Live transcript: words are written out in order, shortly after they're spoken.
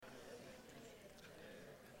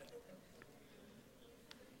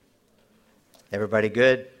Everybody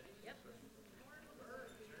good?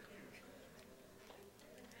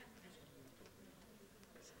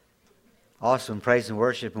 Awesome praise and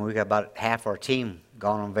worship, and we got about half our team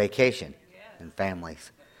gone on vacation and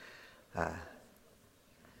families.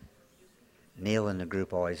 Neil and the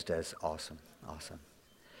group always does awesome.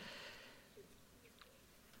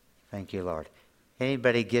 Thank you, Lord.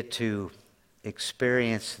 Anybody get to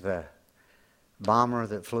experience the bomber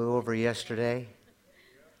that flew over yesterday?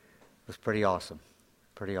 It was pretty awesome.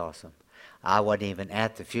 I wasn't even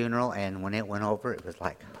at the funeral, and when it went over, it was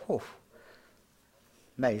like, oh,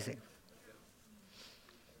 amazing.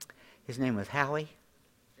 His name was Howie.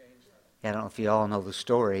 I don't know if you all know the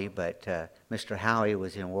story, but Mr. Howie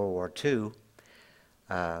was in World War II,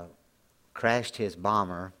 crashed his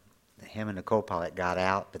bomber. Him and the co-pilot got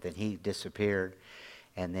out, but then he disappeared,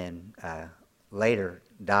 and then later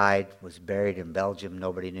died, was buried in Belgium.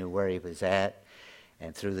 Nobody knew where he was at.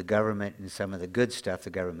 And through the government and some of the good stuff the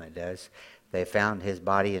government does, they found his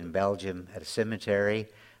body in Belgium at a cemetery,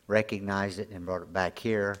 recognized it, and brought it back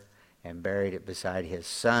here and buried it beside his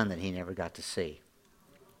son that he never got to see.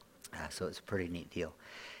 So it's a pretty neat deal.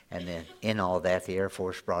 And then in all that, the Air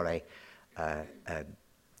Force brought a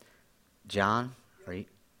John,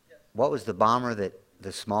 what was the bomber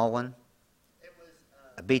the small one? It was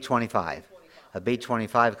a B-25. A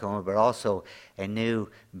B-25 came over, but also a new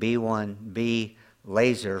B-1B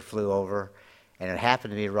laser flew over, and it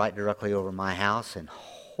happened to be right directly over my house, and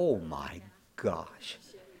oh my gosh.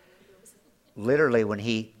 Literally, when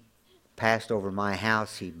he passed over my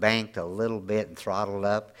house, he banked a little bit and throttled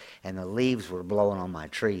up, and the leaves were blowing on my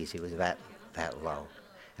trees. He was that low.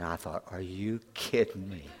 And I thought, are you kidding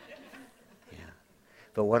me? Yeah.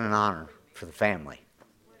 But what an honor for the family.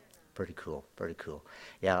 Pretty cool.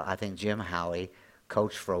 Yeah, I think Jim Howie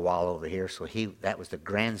coached for a while over here, so that was the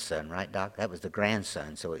grandson, right, Doc? That was the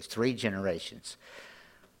grandson, so it's 3 generations.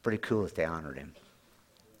 Pretty cool that they honored him.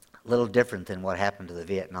 A little different than what happened to the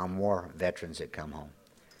Vietnam War veterans that come home.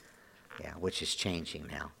 Yeah, which is changing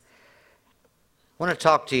now. I want to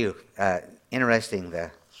talk to you, interesting,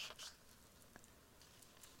 the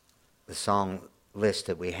song list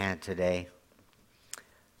that we had today,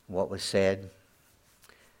 what was said.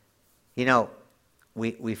 You know,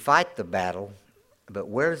 we fight the battle, but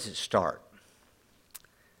where does it start?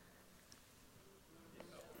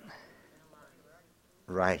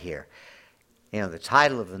 Right here. You know, the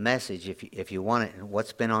title of the message, if you want it,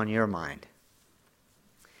 what's been on your mind?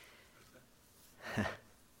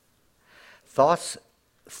 Thoughts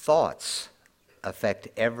affect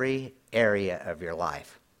every area of your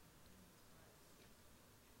life.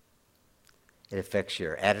 It affects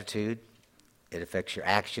your attitude. It affects your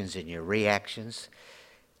actions and your reactions.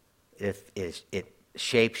 It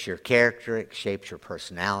shapes your character. It shapes your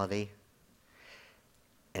personality.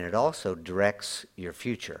 And it also directs your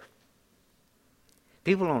future.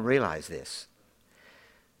 People don't realize this.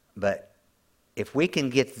 But if we can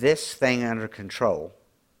get this thing under control,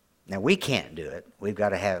 now we can't do it. We've got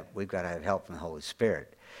to have help from the Holy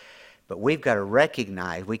Spirit. But we've got to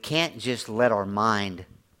recognize we can't just let our mind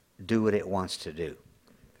do what it wants to do.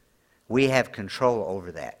 We have control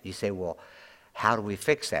over that. You say, well, how do we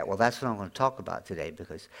fix that? Well, that's what I'm going to talk about today,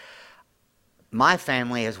 because my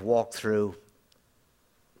family has walked through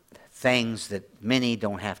things that many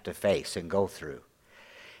don't have to face and go through.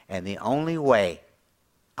 And the only way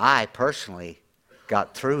I personally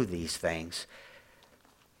got through these things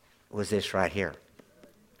was this right here.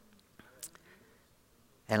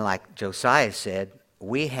 And like Josiah said,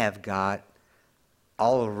 we have got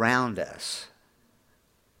all around us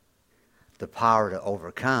the power to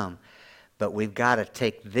overcome, but we've got to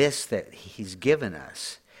take this that he's given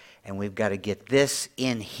us, and we've got to get this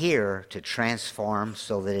in here to transform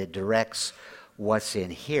so that it directs what's in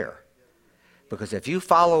here. Because if you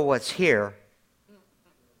follow what's here,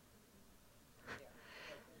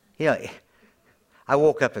 you know, I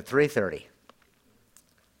woke up at 3:30.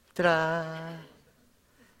 Ta-da!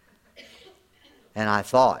 And I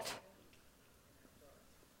thought,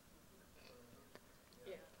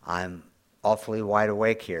 I'm awfully wide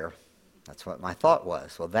awake here. That's what my thought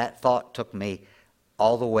was. Well, that thought took me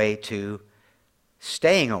all the way to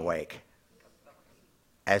staying awake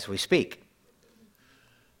as we speak.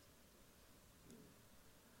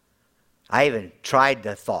 I even tried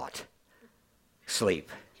the thought, sleep.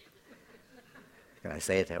 Can I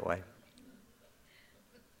say it that way?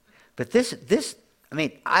 But this, I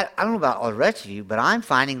mean, I don't know about all the rest of you, but I'm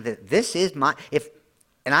finding that this is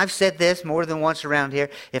and I've said this more than once around here,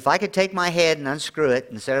 if I could take my head and unscrew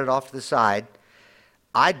it and set it off to the side,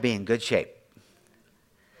 I'd be in good shape.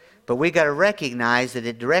 But we got to recognize that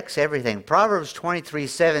it directs everything. Proverbs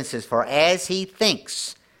 23:7 says, "For as he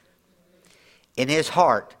thinks in his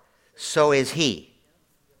heart, so is he."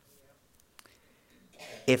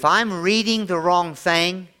 If I'm reading the wrong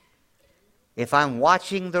thing, if I'm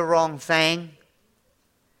watching the wrong thing,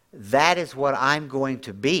 that is what I'm going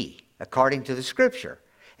to be, according to the Scripture.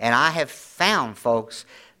 And I have found, folks,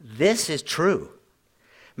 this is true.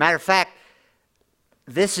 Matter of fact,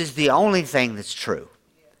 this is the only thing that's true.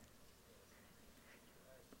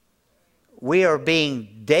 We are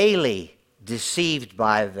being daily deceived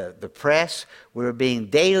by the press. We're being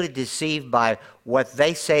daily deceived by what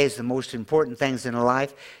they say is the most important things in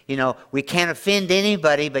life. You know, we can't offend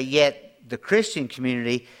anybody, but yet the Christian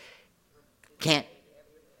community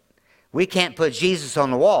we can't put Jesus on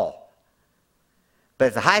the wall. But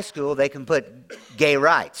at the high school, they can put gay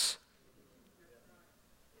rights.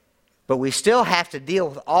 But we still have to deal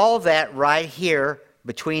with all that right here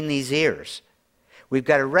between these ears. We've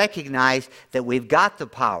got to recognize that we've got the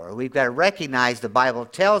power. We've got to recognize the Bible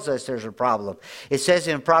tells us there's a problem. It says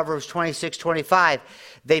in Proverbs 26:25,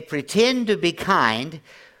 they pretend to be kind.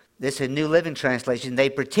 This is a New Living Translation. They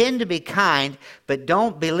pretend to be kind, but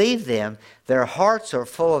don't believe them. Their hearts are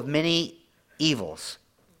full of many evils.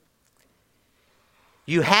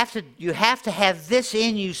 You have to have this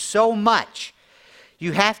in you so much.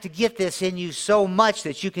 You have to get this in you so much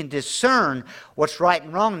that you can discern what's right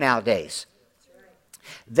and wrong nowadays.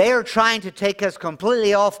 They are trying to take us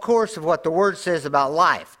completely off course of what the Word says about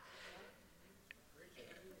life.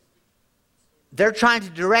 They're trying to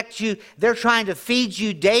direct you, they're trying to feed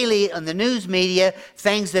you daily on the news media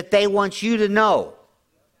things that they want you to know.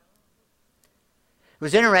 It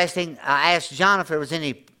was interesting. I asked John if there was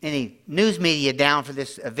any news media down for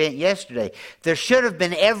this event yesterday. There should have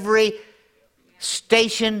been. Every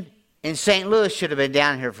station in St. Louis should have been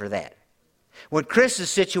down here for that. When Chris's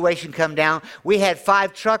situation come down, we had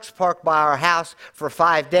 5 trucks parked by our house for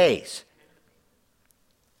 5 days.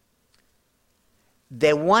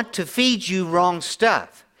 They want to feed you wrong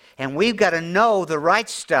stuff. And we've got to know the right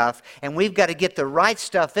stuff, and we've got to get the right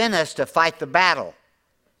stuff in us to fight the battle.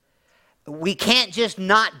 We can't just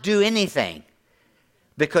not do anything,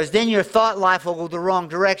 because then your thought life will go the wrong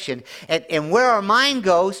direction. And where our mind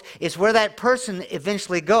goes is where that person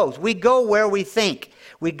eventually goes. We go where we think.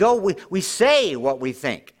 We say what we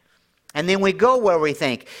think. And then we go where we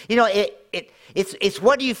think. You know, it's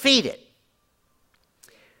what do you feed it?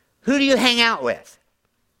 Who do you hang out with?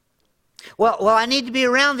 Well, I need to be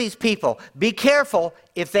around these people. Be careful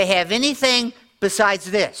if they have anything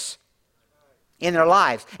besides this in their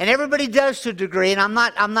lives. And everybody does to a degree, and I'm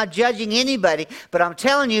not judging anybody, but I'm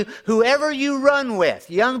telling you, whoever you run with,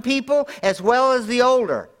 young people as well as the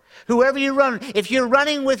older, whoever you run, if you're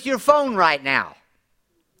running with your phone right now,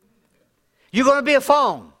 you're going to be a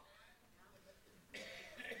phone.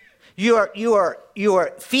 You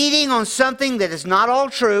are feeding on something that is not all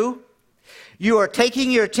true. You are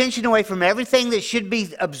taking your attention away from everything that should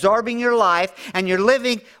be absorbing your life, and you're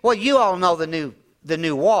living, well, you all know the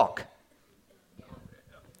new walk.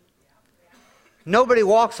 Nobody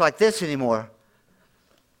walks like this anymore.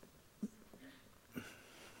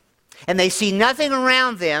 And they see nothing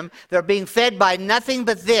around them. They're being fed by nothing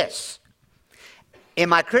but this.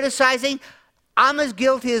 Am I criticizing? I'm as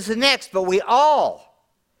guilty as the next, but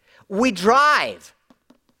we drive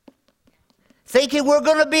thinking we're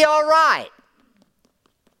going to be all right.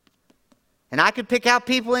 And I could pick out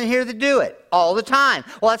people in here that do it all the time.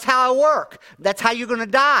 Well, that's how I work. That's how you're going to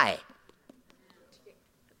die.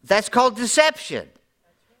 That's called deception.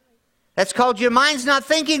 That's called your mind's not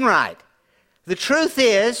thinking right. The truth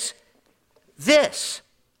is this.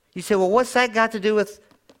 You say, well, what's that got to do with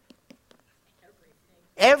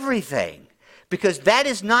everything? Because that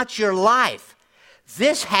is not your life.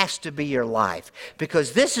 This has to be your life,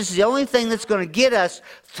 because this is the only thing that's going to get us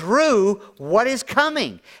through what is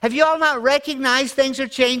coming. Have you all not recognized things are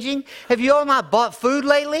changing? Have you all not bought food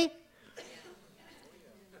lately?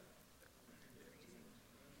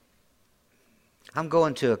 I'm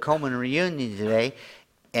going to a Coleman reunion today,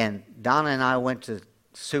 and Donna and I went to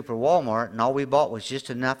Super Walmart, and all we bought was just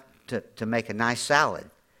enough to make a nice salad.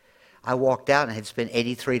 I walked out and had spent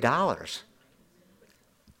 $83.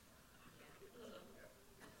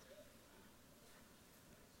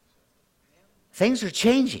 Things are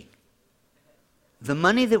changing. The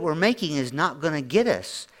money that we're making is not going to get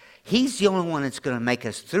us. He's the only one that's going to make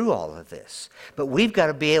us through all of this. But we've got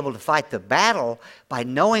to be able to fight the battle by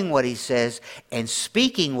knowing what He says and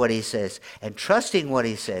speaking what He says and trusting what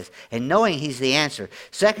He says and knowing He's the answer.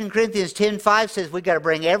 2 Corinthians 10:5 says we've got to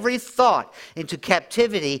bring every thought into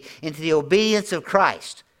captivity into the obedience of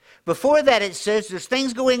Christ. Before that, it says there's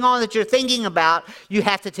things going on that you're thinking about. You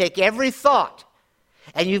have to take every thought.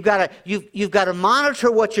 And you've got to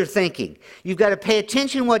monitor what you're thinking. You've got to pay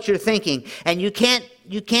attention to what you're thinking. And you can't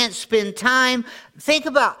spend time. Think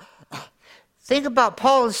about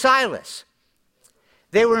Paul and Silas.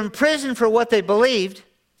 They were in prison for what they believed.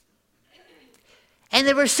 And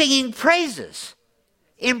they were singing praises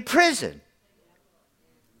in prison.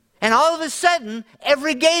 And all of a sudden,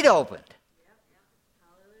 every gate opened.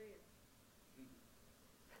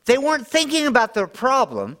 They weren't thinking about their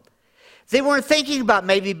problem. They weren't thinking about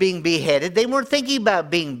maybe being beheaded. They weren't thinking about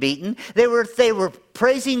being beaten. They were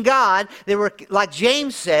praising God. They were, like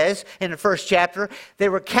James says in the first chapter, they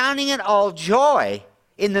were counting it all joy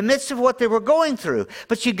in the midst of what they were going through.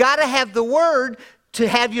 But you got to have the Word to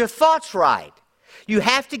have your thoughts right. You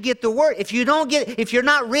have to get the Word. If you're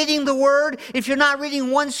not reading the Word, if you're not reading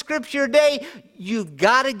one scripture a day, you've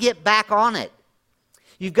got to get back on it.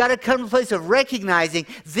 You've got to come to a place of recognizing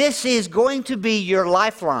this is going to be your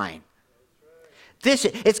lifeline.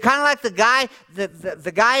 It's kind of like the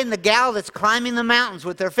guy and the gal that's climbing the mountains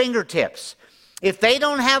with their fingertips. If they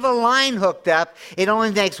don't have a line hooked up, it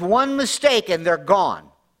only takes one mistake and they're gone.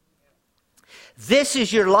 This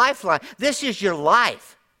is your lifeline. This is your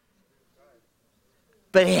life.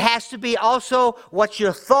 But it has to be also what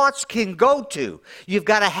your thoughts can go to. You've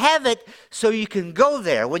got to have it so you can go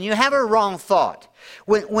there. When you have a wrong thought,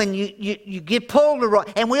 when you get pulled the wrong,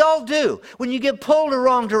 and we all do. When you get pulled the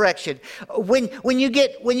wrong direction, when you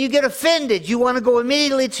get offended, you want to go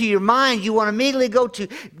immediately to your mind. You want to immediately go to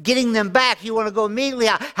getting them back. You want to go immediately,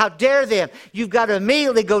 how dare them? You've got to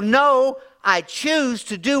immediately go, no, I choose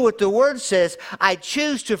to do what the Word says. I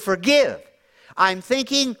choose to forgive. I'm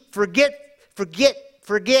thinking, forget,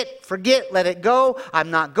 let it go.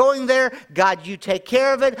 I'm not going there. God, you take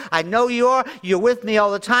care of it. I know you are. You're with me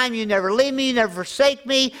all the time. You never leave me. You never forsake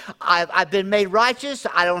me. I've been made righteous.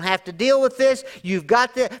 I don't have to deal with this. You've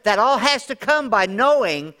got this. That all has to come by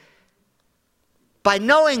knowing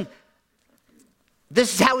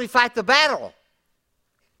this is how we fight the battle.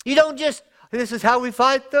 You don't just, this is how we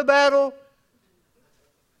fight the battle.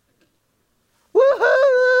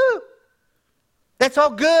 Woohoo! That's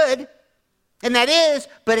all good. And that is,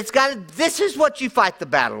 but this is what you fight the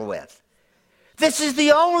battle with. This is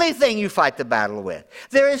the only thing you fight the battle with.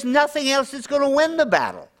 There is nothing else that's going to win the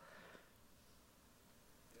battle.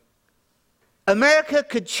 America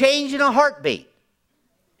could change in a heartbeat.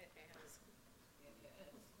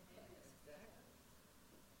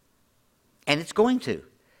 And it's going to.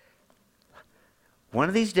 One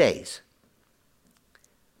of these days,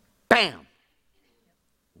 bam,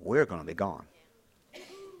 we're going to be gone.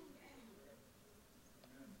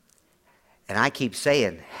 And I keep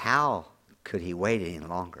saying, how could he wait any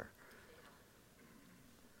longer?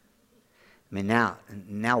 I mean, now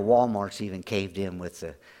Walmart's even caved in with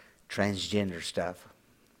the transgender stuff.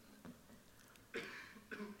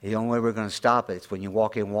 The only way we're going to stop it is when you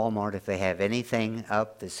walk in Walmart, if they have anything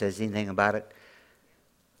up that says anything about it,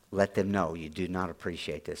 let them know you do not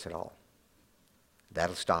appreciate this at all.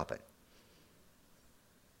 That'll stop it.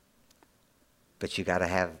 But you got to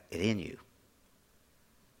have it in you.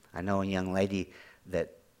 I know a young lady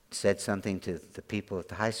that said something to the people at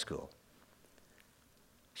the high school.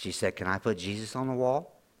 She said, "Can I put Jesus on the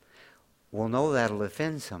wall?" Well, no, that'll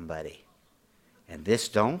offend somebody. And this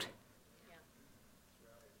don't.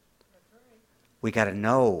 We got to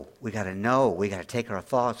know. We got to take our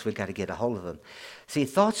thoughts. We got to get a hold of them. See,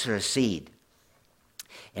 thoughts are a seed.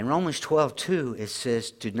 In Romans 12:2, it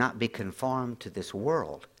says, "Do not be conformed to this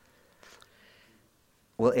world."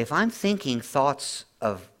 Well, if I'm thinking thoughts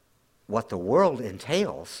of what the world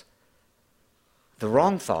entails, the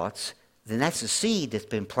wrong thoughts, then that's a seed that's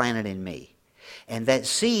been planted in me. And that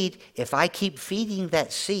seed, if I keep feeding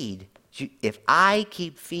that seed,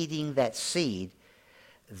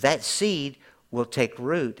 that seed will take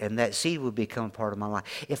root and that seed will become part of my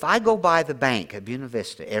life. If I go by the bank at Buena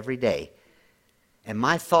Vista every day and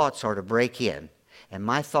my thoughts are to break in, and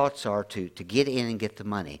my thoughts are to get in and get the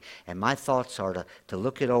money. And my thoughts are to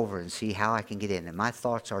look it over and see how I can get in. And my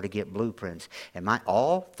thoughts are to get blueprints. And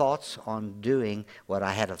all thoughts on doing what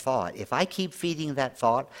I had a thought. If I keep feeding that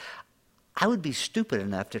thought, I would be stupid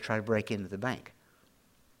enough to try to break into the bank.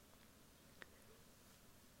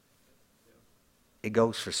 It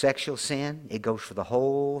goes for sexual sin. It goes for the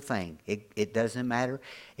whole thing. It doesn't matter.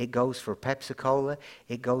 It goes for Pepsi-Cola.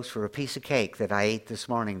 It goes for a piece of cake that I ate this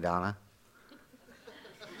morning, Donna.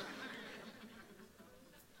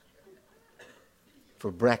 For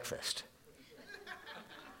breakfast.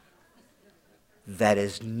 That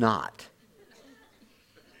is not.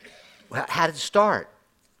 Well, how did it start?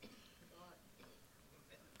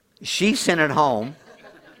 She sent it home.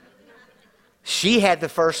 She had the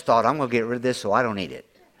first thought, I'm going to get rid of this so I don't eat it.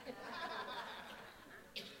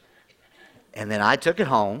 And then I took it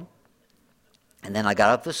home. And then I got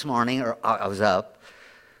up this morning, or I was up.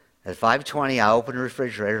 At 5:20, I opened the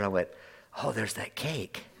refrigerator and I went, oh, there's that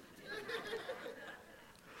cake.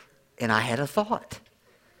 And I had a thought.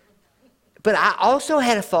 But I also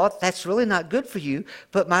had a thought, that's really not good for you.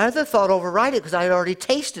 But my other thought override it because I had already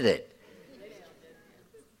tasted it.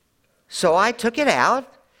 So I took it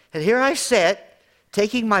out, and here I sat,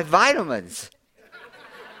 taking my vitamins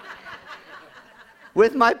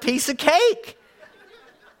with my piece of cake.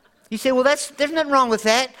 You say, well, there's nothing wrong with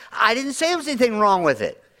that. I didn't say there was anything wrong with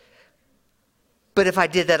it. But if I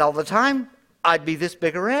did that all the time, I'd be this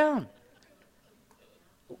big around.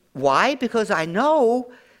 Why? Because I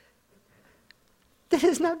know that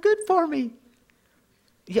it's not good for me.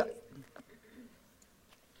 Yeah.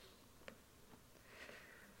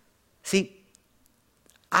 See,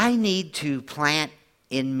 I need to plant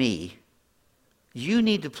in me, you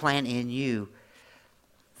need to plant in you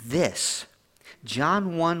this.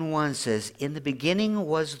 John 1:1 says, in the beginning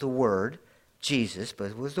was the Word, Jesus,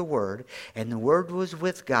 but it was the Word, and the Word was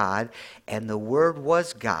with God, and the Word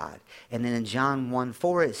was God. And then in John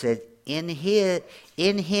 1:4 it said, in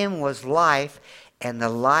him was life, and the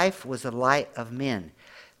life was the light of men.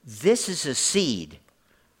 This is a seed.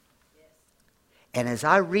 And as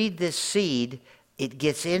I read this seed, it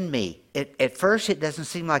gets in me. At first, it doesn't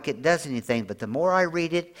seem like it does anything, but the more I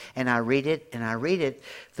read it, and I read it, and I read it,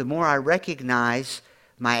 the more I recognize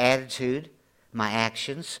my attitude, my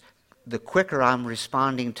actions, the quicker I'm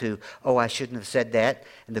responding to, oh, I shouldn't have said that,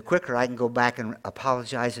 and the quicker I can go back and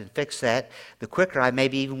apologize and fix that, the quicker I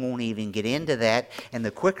maybe even won't even get into that, and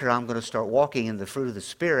the quicker I'm going to start walking in the fruit of the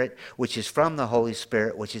Spirit, which is from the Holy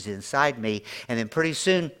Spirit, which is inside me, and then pretty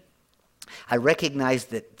soon I recognize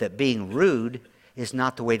that being rude is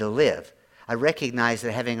not the way to live. I recognize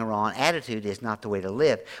that having a wrong attitude is not the way to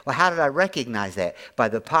live. Well, how did I recognize that? By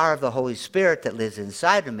the power of the Holy Spirit that lives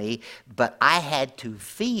inside of me, but I had to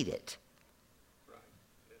feed it.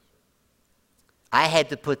 I had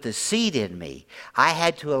to put the seed in me. I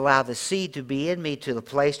had to allow the seed to be in me to the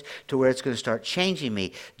place to where it's going to start changing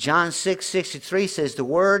me. John 6:63 says, the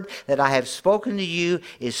word that I have spoken to you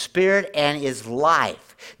is spirit and is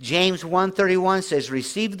life. James 1:31 says,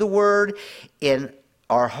 receive the word in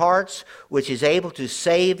our hearts, which is able to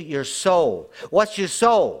save your soul. What's your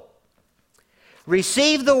soul?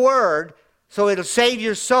 Receive the word so it'll save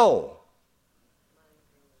your soul.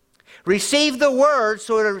 Receive the word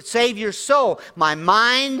so it'll save your soul. My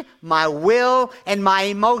mind, my will, and my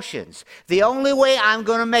emotions. The only way I'm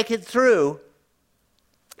going to make it through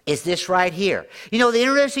is this right here. You know, the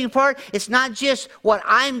interesting part, it's not just what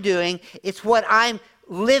I'm doing, it's what I'm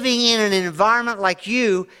living in an environment like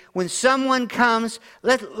you. When someone comes,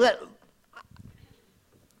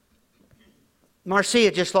 Marcia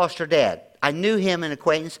just lost her dad. I knew him, an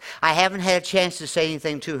acquaintance. I haven't had a chance to say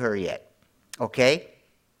anything to her yet. Okay?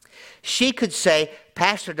 She could say,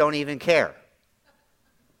 Pastor don't even care.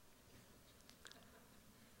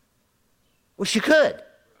 Well, she could.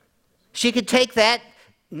 She could take that,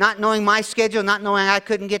 not knowing my schedule, not knowing I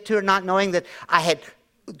couldn't get to her, not knowing that I had,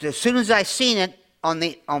 as soon as I seen it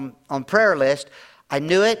on prayer list, I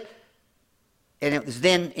knew it, and it was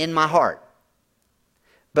then in my heart.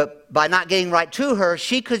 But by not getting right to her,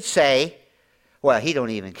 she could say, well, he don't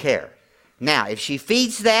even care. Now, if she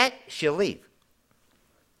feeds that, she'll leave.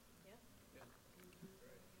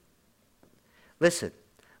 Listen,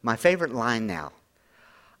 my favorite line now,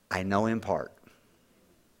 I know in part.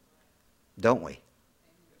 Don't we?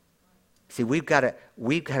 See, we've got to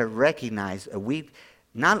recognize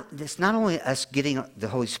it's not only us getting the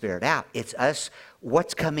Holy Spirit out, it's us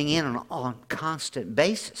what's coming in on a constant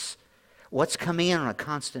basis. What's coming in on a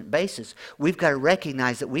constant basis. We've got to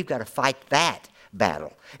recognize that we've got to fight that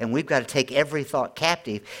battle. And we've got to take every thought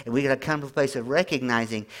captive, and we've got to come to a place of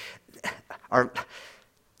recognizing our...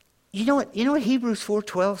 You know what Hebrews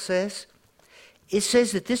 4:12 says? It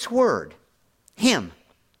says that this word, Him,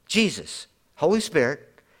 Jesus, Holy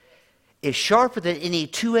Spirit, is sharper than any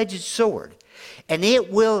two-edged sword. And it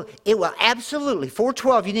will absolutely,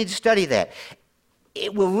 4:12, you need to study that.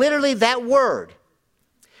 It will literally, that word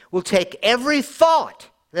will take every thought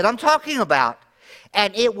that I'm talking about,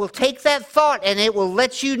 and it will take that thought and it will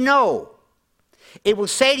let you know. It will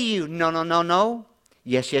say to you, no, no, no, no.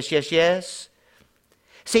 Yes, yes, yes, yes.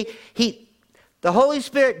 See, the Holy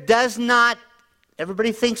Spirit does not,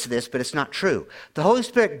 everybody thinks this, but it's not true. The Holy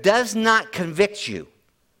Spirit does not convict you.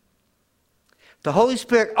 The Holy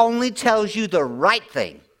Spirit only tells you the right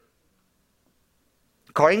thing.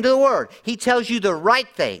 According to the Word, He tells you the right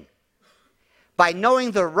thing. by knowing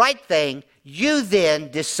the right thing, you then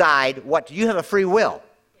decide what. You have a free will.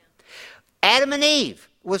 Adam and Eve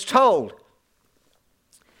was told,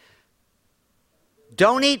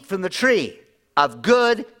 don't eat from the tree of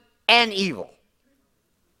good and evil.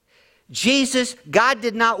 Jesus, God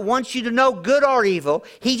did not want you to know good or evil.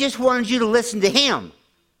 He just wanted you to listen to Him.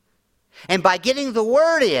 And by getting the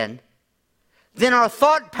Word in, then our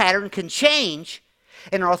thought pattern can change.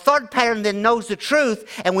 And our thought pattern then knows the truth.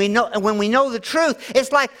 And when we know the truth,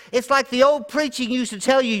 it's like the old preaching used to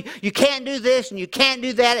tell you, you can't do this and you can't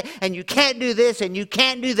do that and you can't do this and you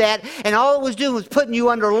can't do that. And all it was doing was putting you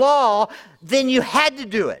under law. Then you had to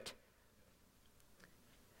do it.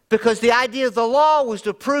 Because the idea of the law was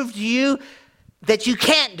to prove to you that you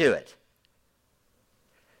can't do it.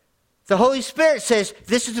 The Holy Spirit says,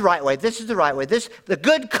 this is the right way, this is the right way. The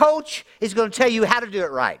good coach is going to tell you how to do it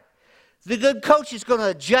right. The good coach is going to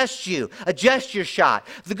adjust your shot.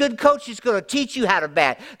 The good coach is going to teach you how to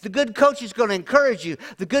bat. The good coach is going to encourage you.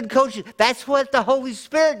 The good coach, that's what the Holy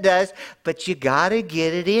Spirit does, but you got to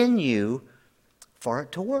get it in you for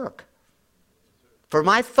it to work. For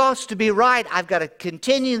my thoughts to be right, I've got to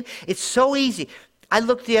continue. It's so easy. I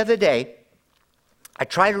looked the other day. I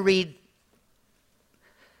try to read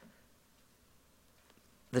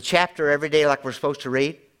the chapter every day like we're supposed to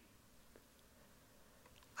read.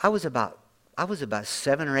 I was about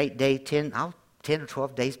 7 or 8 days, 10 or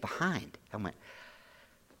 12 days behind. I went,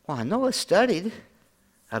 well, I know I studied.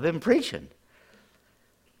 I've been preaching.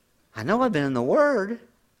 I know I've been in the Word.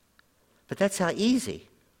 But that's how easy.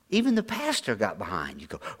 Even the pastor got behind. You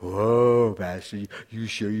go, whoa, pastor, you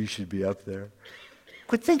sure you should be up there?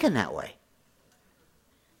 Quit thinking that way.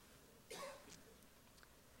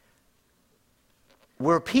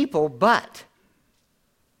 We're people, but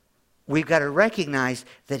we've got to recognize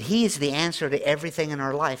that He is the answer to everything in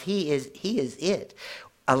our life. He is it.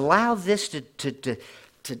 Allow this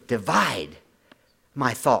to divide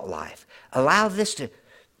my thought life. Allow this to...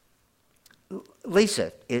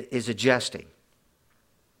 Lisa is adjusting.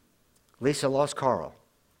 Lisa lost Carl.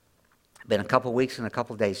 Been a couple weeks and a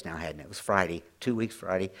couple days now, hadn't it? It was Friday, 2 weeks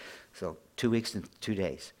Friday, so 2 weeks and 2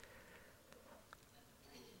 days.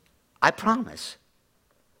 I promise,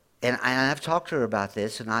 and I've talked to her about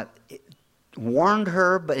this, and I warned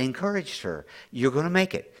her but encouraged her. You're going to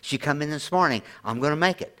make it. She come in this morning. I'm going to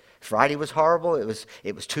make it. Friday was horrible. It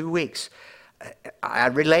was 2 weeks. I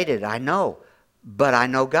related. I know, but I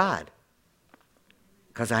know God.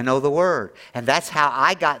 Because I know the Word. And that's how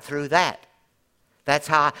I got through that. That's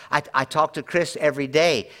how I talk to Chris every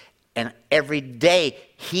day. And every day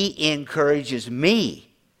he encourages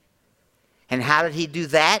me. And how did he do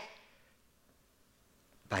that?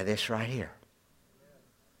 By this right here.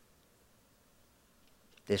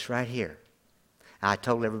 This right here. I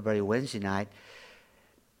told everybody Wednesday night,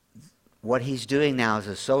 what he's doing now as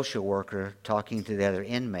a social worker, talking to the other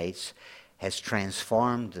inmates, has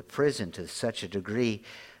transformed the prison to such a degree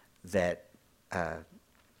that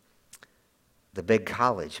the big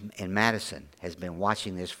college in Madison has been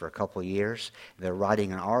watching this for a couple of years. They're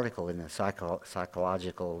writing an article in the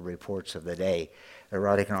psychological reports of the day. They're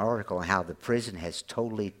writing an article on how the prison has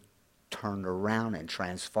totally turned around and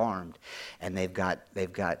transformed. And they've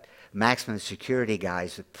got maximum security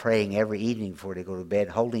guys praying every evening before they go to bed,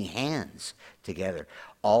 holding hands together,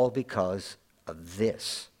 all because of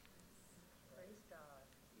this.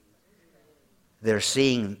 They're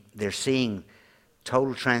seeing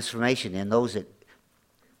total transformation, and those that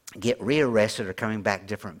get rearrested are coming back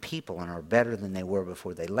different people and are better than they were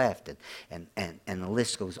before they left, and the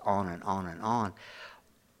list goes on and on and on.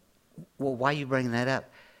 Well, why are you bringing that up?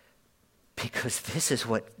 Because this is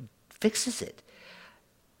what fixes it.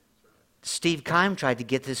 Steve Keim tried to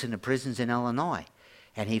get this into prisons in Illinois,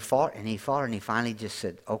 and he fought and he fought, and he finally just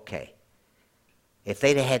said, okay. If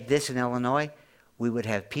they'd have had this in Illinois, we would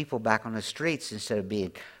have people back on the streets. Instead of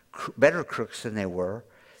being better crooks than they were,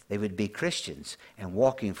 they would be Christians and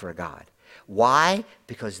walking for God. Why?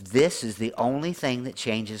 Because this is the only thing that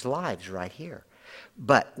changes lives right here.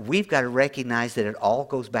 But we've got to recognize that it all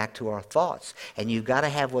goes back to our thoughts. And you've got to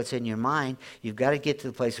have what's in your mind. You've got to get to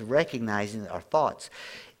the place of recognizing our thoughts.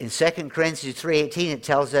 In 2 Corinthians 3:18, it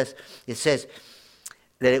tells us, it says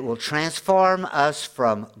that it will transform us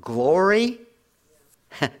from glory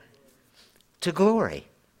to glory.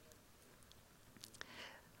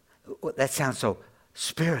 That sounds so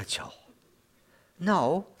spiritual.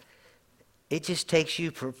 No, it just takes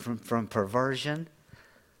you from perversion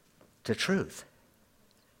to truth.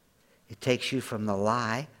 It takes you from the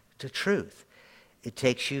lie to truth. It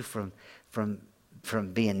takes you from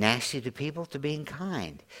being nasty to people to being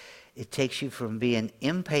kind. It takes you from being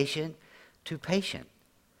impatient to patient.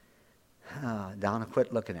 Donna,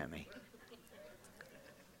 quit looking at me.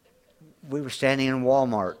 We were standing in a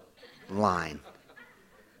Walmart line.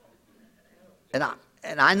 And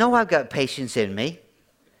I know I've got patience in me.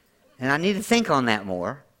 And I need to think on that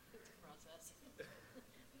more.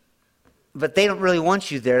 But they don't really want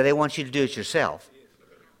you there. They want you to do it yourself.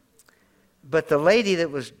 But the lady that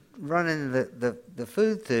was running the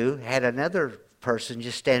food through had another person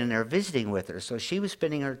just standing there visiting with her. So she was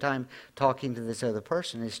spending her time talking to this other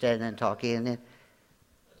person and standing there and talking. And then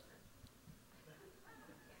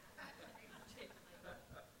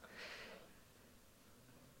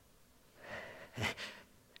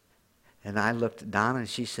and I looked at Donna and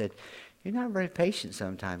she said, "You're not very patient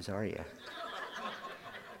sometimes, are you?"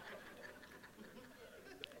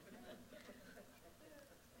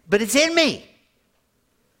 But it's in me.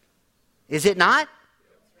 Is it not?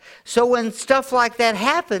 So when stuff like that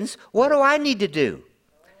happens, what do I need to do?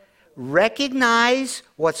 Recognize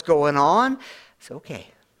what's going on. It's okay.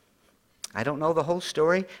 I don't know the whole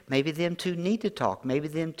story. Maybe them two need to talk. Maybe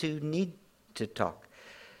them two need to talk.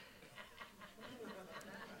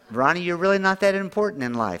 Ronnie, you're really not that important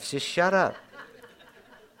in life. Just shut up.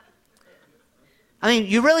 I mean,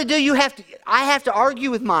 you really do. I have to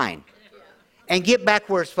argue with mine and get back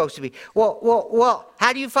where it's supposed to be. Well,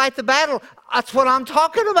 how do you fight the battle? That's what I'm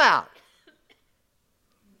talking about.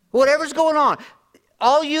 Whatever's going on.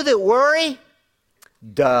 All you that worry,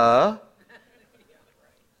 duh.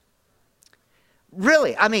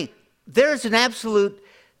 Really, I mean, there's an absolute,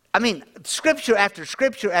 scripture after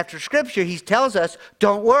scripture after scripture, he tells us,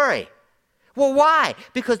 don't worry. Well, why?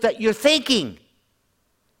 Because that you're thinking.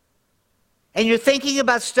 And you're thinking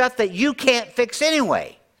about stuff that you can't fix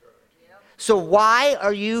anyway. So why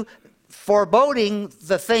are you foreboding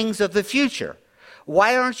the things of the future?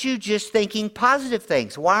 Why aren't you just thinking positive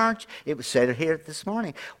things? Why aren't you, it was said here this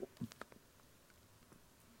morning.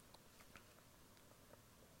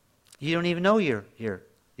 You don't even know you're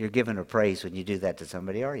giving a praise when you do that to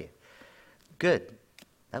somebody, are you? Good.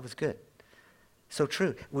 That was good. So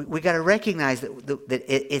true. We got to recognize that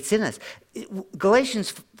it's in us.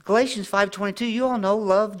 Galatians 5:22, you all know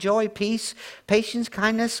love, joy, peace, patience,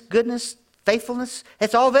 kindness, goodness, faithfulness.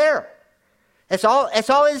 It's all there. It's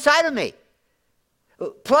all inside of me.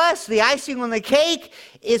 Plus, the icing on the cake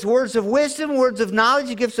is words of wisdom, words of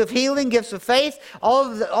knowledge, gifts of healing, gifts of faith. All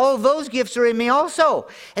of those gifts are in me also.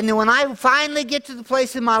 And then when I finally get to the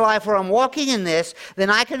place in my life where I'm walking in this, then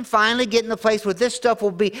I can finally get in the place where this stuff will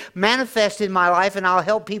be manifest in my life and I'll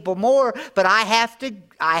help people more. But I have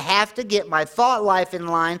to get my thought life in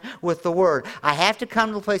line with the Word. I have to come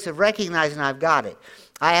to the place of recognizing I've got it.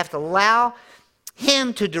 I have to allow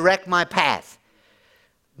Him to direct my path.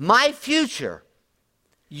 My future,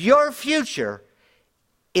 your future,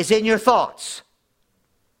 is in your thoughts.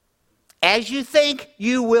 As you think,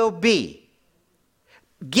 you will be.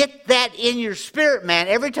 Get that in your spirit, man.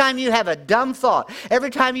 Every time you have a dumb thought,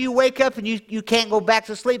 every time you wake up and you can't go back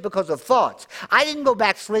to sleep because of thoughts. I didn't go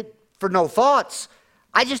back to sleep for no thoughts.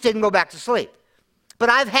 I just didn't go back to sleep. But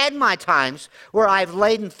I've had my times where I've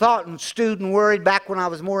laid and thought and stewed and worried back when I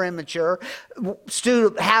was more immature.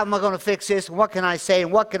 Stewed, how am I going to fix this? What can I say?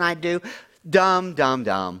 And what can I do? Dumb.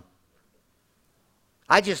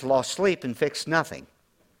 I just lost sleep and fixed nothing.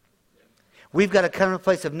 We've got to come to a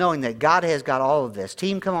place of knowing that God has got all of this.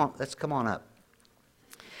 Team, come on. Let's come on up.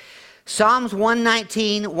 Psalms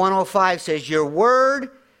 119, 105 says, your word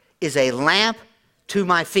is a lamp to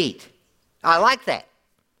my feet. I like that.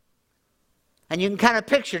 And you can kind of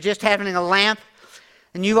picture just having a lamp.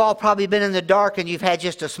 And you've all probably been in the dark and you've had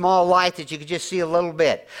just a small light that you could just see a little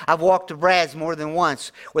bit. I've walked to Brad's more than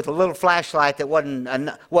once with a little flashlight that wasn't,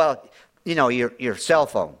 your cell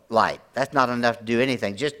phone light. That's not enough to do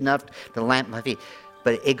anything, just enough to lamp my feet.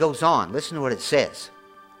 But it goes on. Listen to what it says.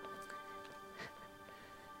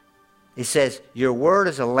 It says, your word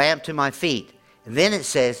is a lamp to my feet. And then it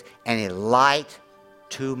says, and a light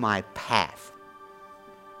to my path.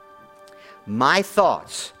 My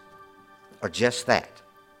thoughts are just that.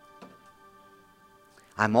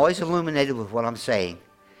 I'm always illuminated with what I'm saying,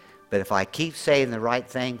 but if I keep saying the right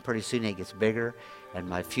thing, pretty soon it gets bigger, and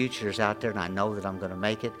my future is out there, and I know that I'm going to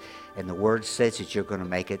make it, and the Word says that you're going to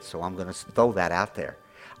make it, so I'm going to throw that out there.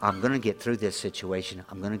 I'm going to get through this situation.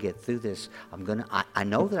 I'm going to get through this. I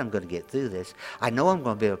know that I'm going to get through this. I know I'm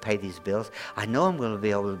going to be able to pay these bills. I know I'm going to be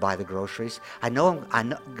able to buy the groceries. I know,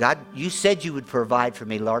 God, you said you would provide for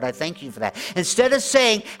me, Lord. I thank you for that. Instead of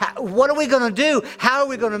saying, what are we going to do? How are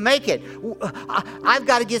we going to make it? I've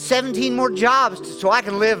got to get 17 more jobs so I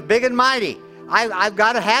can live big and mighty. I've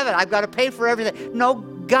got to have it. I've got to pay for everything. No,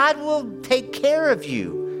 God will take care of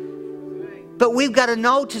you. But we've got to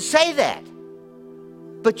know to say that.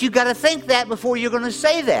 But you got to think that before you're going to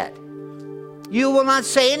say that. You will not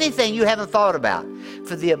say anything you haven't thought about.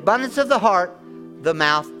 For the abundance of the heart, the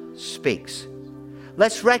mouth speaks.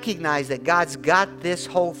 Let's recognize that God's got this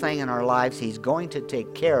whole thing in our lives. He's going to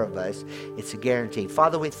take care of us. It's a guarantee.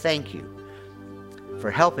 Father, we thank you for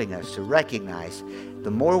helping us to recognize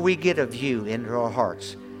the more we get of you into our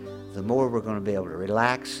hearts, the more we're going to be able to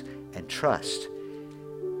relax and trust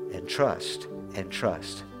and trust and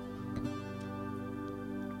trust.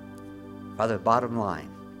 Father, bottom line,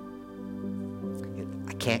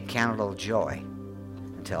 I can't count it all joy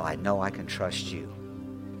until I know I can trust you.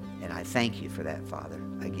 And I thank you for that, Father.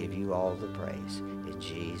 I give you all the praise. In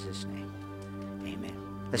Jesus' name, amen.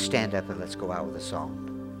 Let's stand up and let's go out with a song.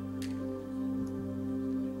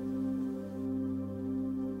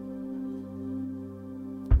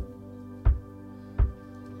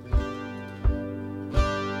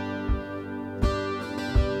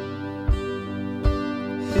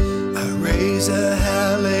 I raise a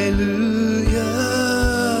hallelujah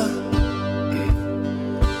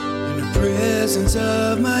in the presence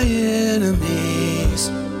of my enemies.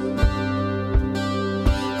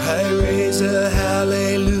 I raise a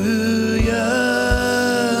hallelujah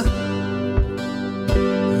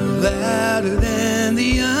louder than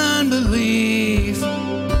the unbelief.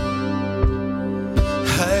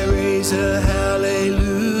 I raise a hallelujah.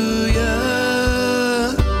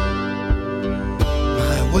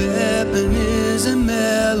 My weapon is a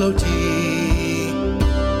melody.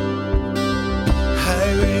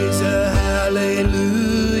 I raise a hallelujah.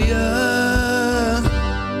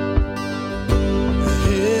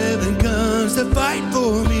 Heaven comes to fight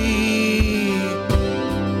for me.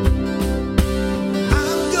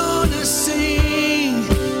 I'm gonna sing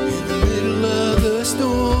in the middle of the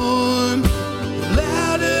storm.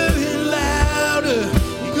 Louder and louder,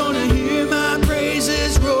 you're gonna hear my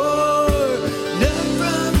praises roar. Up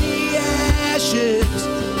from the ashes,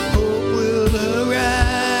 hope will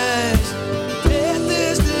arise. Death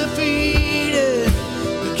is defeated,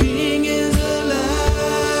 the King is alive.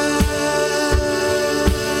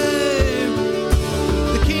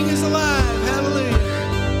 The King is alive, hallelujah.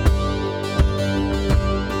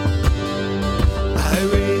 I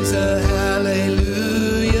raise a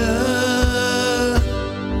hallelujah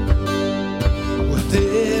with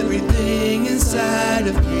everything inside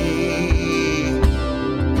of me.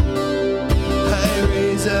 I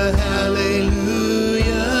raise a hallelujah,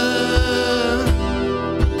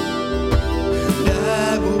 and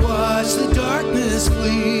I will watch the darkness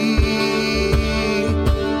flee.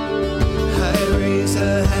 I raise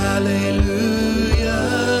a hallelujah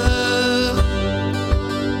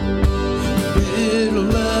in the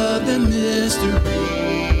middle of the mystery.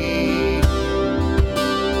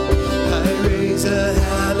 I raise a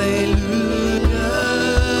hallelujah.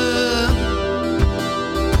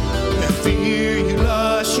 I fear you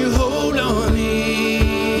lost your hold on me.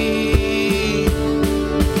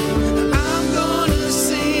 I'm gonna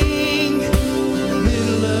sing in the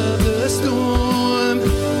middle of the storm.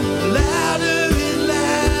 Louder and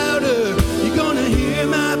louder, you're gonna hear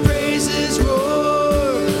my praises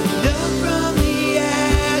roar. Up from the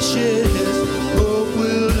ashes, hope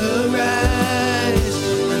will arise.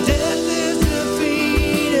 Death is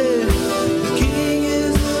defeated, the King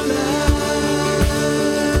is alive.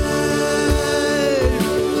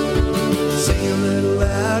 Sing a little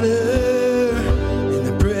louder in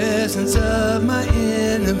the presence of my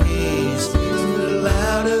enemies. Sing a little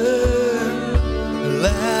louder,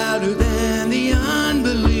 louder than the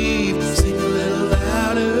unbelief. Sing a little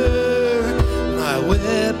louder, my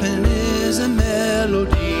weapon is a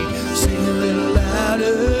melody. Sing a little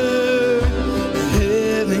louder, and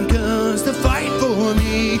heaven comes to fight for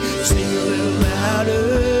me. Sing a little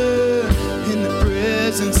louder in the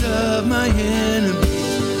presence of my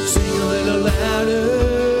enemies. Sing a little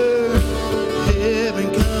louder, heaven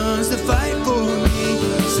comes to fight for me.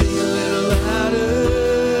 Sing a little louder,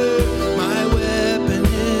 my weapon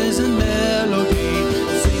is a melody.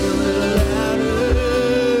 Sing a little louder,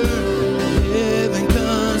 heaven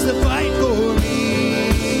comes to fight for me.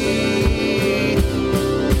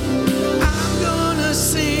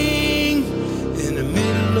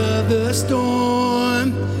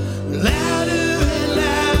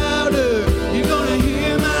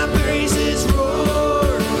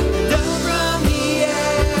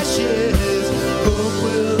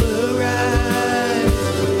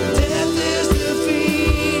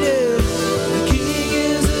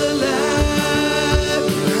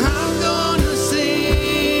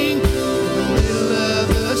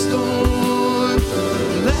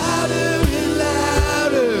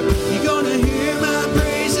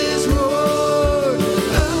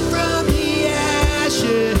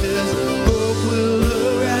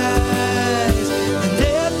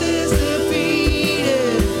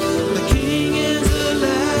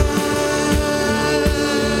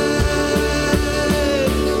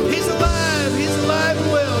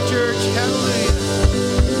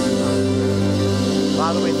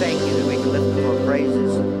 Father, we thank you that we can lift up our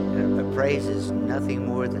praises. And praise is nothing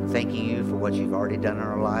more than thanking you for what you've already done in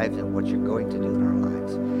our lives and what you're going to do in our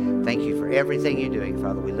lives. Thank you for everything you're doing,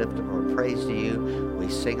 Father. We lift up our praise to you. We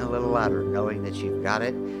sing a little louder, knowing that you've got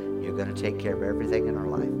it. You're going to take care of everything in our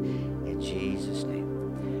life. In Jesus'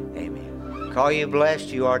 name, amen. Call you blessed.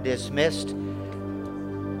 You are dismissed.